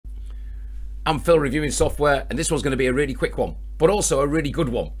I'm Phil reviewing software, and this one's going to be a really quick one, but also a really good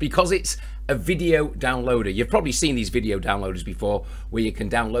one because it's a video downloader. You've probably seen these video downloaders before where you can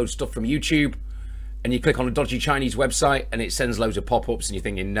download stuff from YouTube and you click on a dodgy Chinese website and it sends loads of pop-ups and you're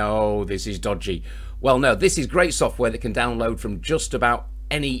thinking, no, this is dodgy. Well, no, this is great software that can download from just about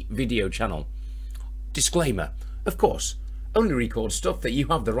any video channel. Disclaimer, of course, only record stuff that you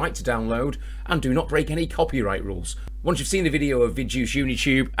have the right to download and do not break any copyright rules. Once you've seen the video of Vidjuice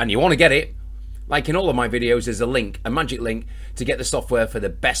Unitube and you want to get it, like in all of my videos, there's a link, a magic link, to get the software for the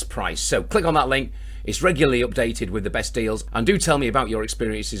best price. So click on that link. It's regularly updated with the best deals. And do tell me about your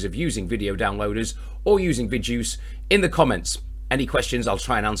experiences of using video downloaders or using Vidjuice in the comments. Any questions, I'll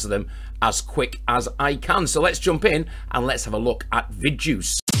try and answer them as quick as I can. So let's jump in and let's have a look at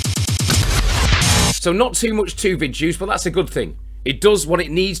Vidjuice. So not too much to Vidjuice, but that's a good thing. It does what it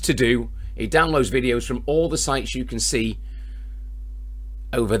needs to do. It downloads videos from all the sites you can see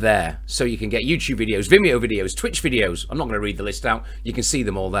over there, so you can get YouTube videos, Vimeo videos, Twitch videos. I'm not going to read the list out, you can see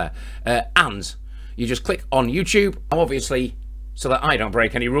them all there. And you just click on YouTube. Obviously, so that I don't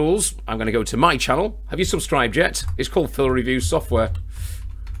break any rules, I'm going to go to my channel. Have you subscribed yet? It's called Phil Reviews Software.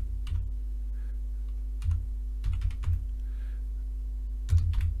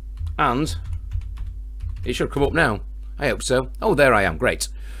 And it should come up now. I hope so. Oh, there I am. Great.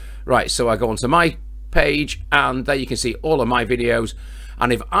 Right, so I go onto my page and there you can see all of my videos.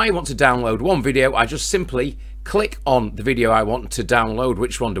 And if I want to download one video, I just simply click on the video I want to download.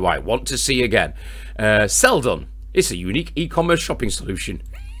 Which one do I want to see again? Seldon. It's a unique e-commerce shopping solution.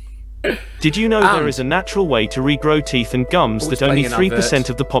 Did you know there is a natural way to regrow teeth and gums that only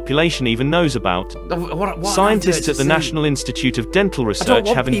 3% of the population even knows about? What Scientists at the National Institute of Dental Research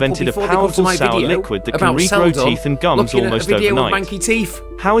have invented a powerful sour liquid that can regrow teeth and gums almost overnight.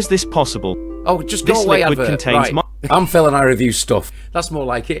 How is this possible? Oh, just go away, liquid contains I'm Phil and I review stuff. That's more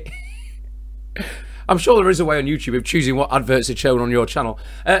like it. I'm sure there is a way on YouTube of choosing what adverts are shown on your channel.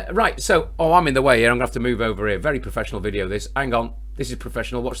 Right, so, I'm in the way here. I'm going to have to move over here. Very professional video, this. Hang on. This is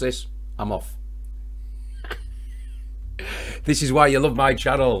professional. Watch this. I'm off. This is why you love my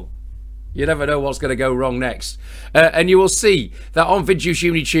channel. You never know what's going to go wrong next. And you will see that on Vidjuice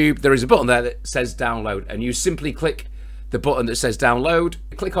Unitube, there is a button there that says download. And you simply click the button that says download.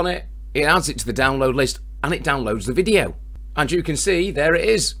 Click on it. It adds it to the download list. And it downloads the video. And you can see, there it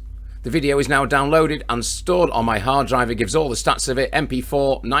is. The video is now downloaded and stored on my hard drive. It gives all the stats of it.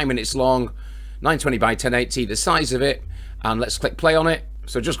 MP4, 9 minutes long, 920 by 1080, the size of it. And let's click play on it.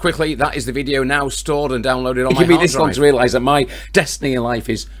 So just quickly, that is the video now stored and downloaded on my hard drive. It can be this long to realise that my destiny in life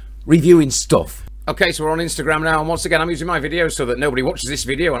is reviewing stuff. Okay, so we're on Instagram now. And once again, I'm using my video so that nobody watches this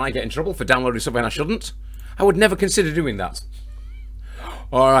video and I get in trouble for downloading something I shouldn't. I would never consider doing that.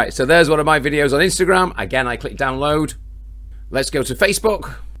 Alright, so there's one of my videos on Instagram. Again, I click download. Let's go to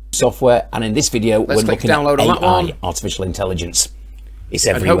Facebook. Software, and in this video, let's we're click looking download at on that one. artificial intelligence. It's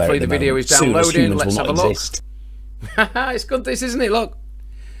everywhere. And hopefully at the the video moment. is downloading. Let's have a look. Exist. It's good this, isn't it? Look.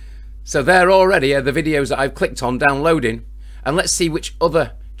 So there already are the videos that I've clicked on downloading. And let's see which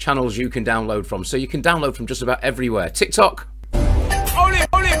other channels you can download from. So you can download from just about everywhere. TikTok.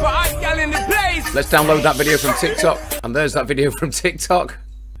 Let's download that video from TikTok. And there's that video from TikTok.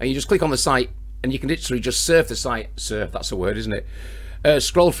 And you just click on the site and you can literally just surf the site. Surf, that's a word, isn't it?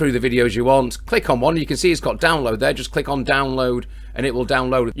 Scroll through the videos you want. Click on one. You can see it's got download there. Just click on download and it will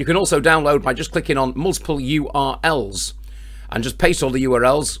download. You can also download by just clicking on multiple URLs and just paste all the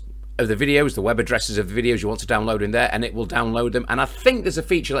URLs of the videos, the web addresses of the videos you want to download in there, and it will download them. And I think there's a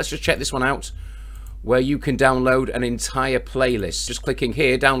feature, let's just check this one out, where you can download an entire playlist. Just clicking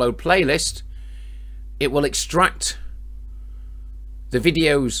here, download playlist, it will extract the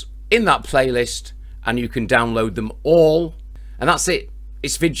videos in that playlist and you can download them all. And that's it.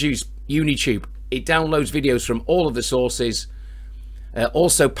 It's Vidjuice Unitube. It downloads videos from all of the sources.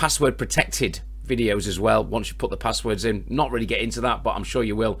 Also password protected videos as well, once you put the passwords in. Not really get into that, but I'm sure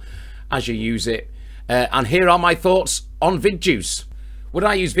you will as you use it. And here are my thoughts on Vidjuice. Would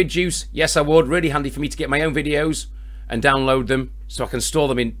I use Vidjuice? Yes, I would. Really handy for me to get my own videos and download them so I can store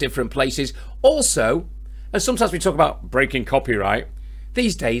them in different places. Also, and sometimes we talk about breaking copyright.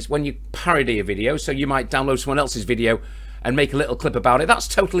 These days, when you parody a video, so you might download someone else's video and make a little clip about it, that's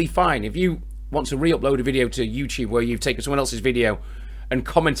totally fine. If you want to re-upload a video to YouTube where you've taken someone else's video and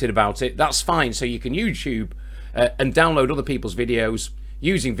commented about it, that's fine. So you can YouTube and download other people's videos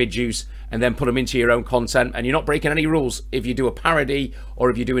using Vidjuice and then put them into your own content, and you're not breaking any rules if you do a parody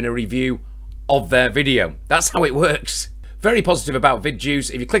or if you're doing a review of their video. That's how it works. Very positive about Vidjuice.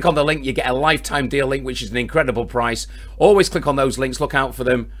 If you click on the link, you get a lifetime deal link, which is an incredible price. Always click on those links, look out for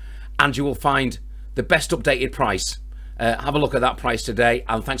them, and you will find the best updated price have a look at that price today,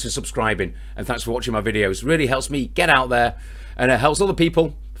 and thanks for subscribing, and thanks for watching my videos. Really helps me get out there, and it helps other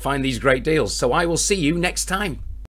people find these great deals. So I will see you next time.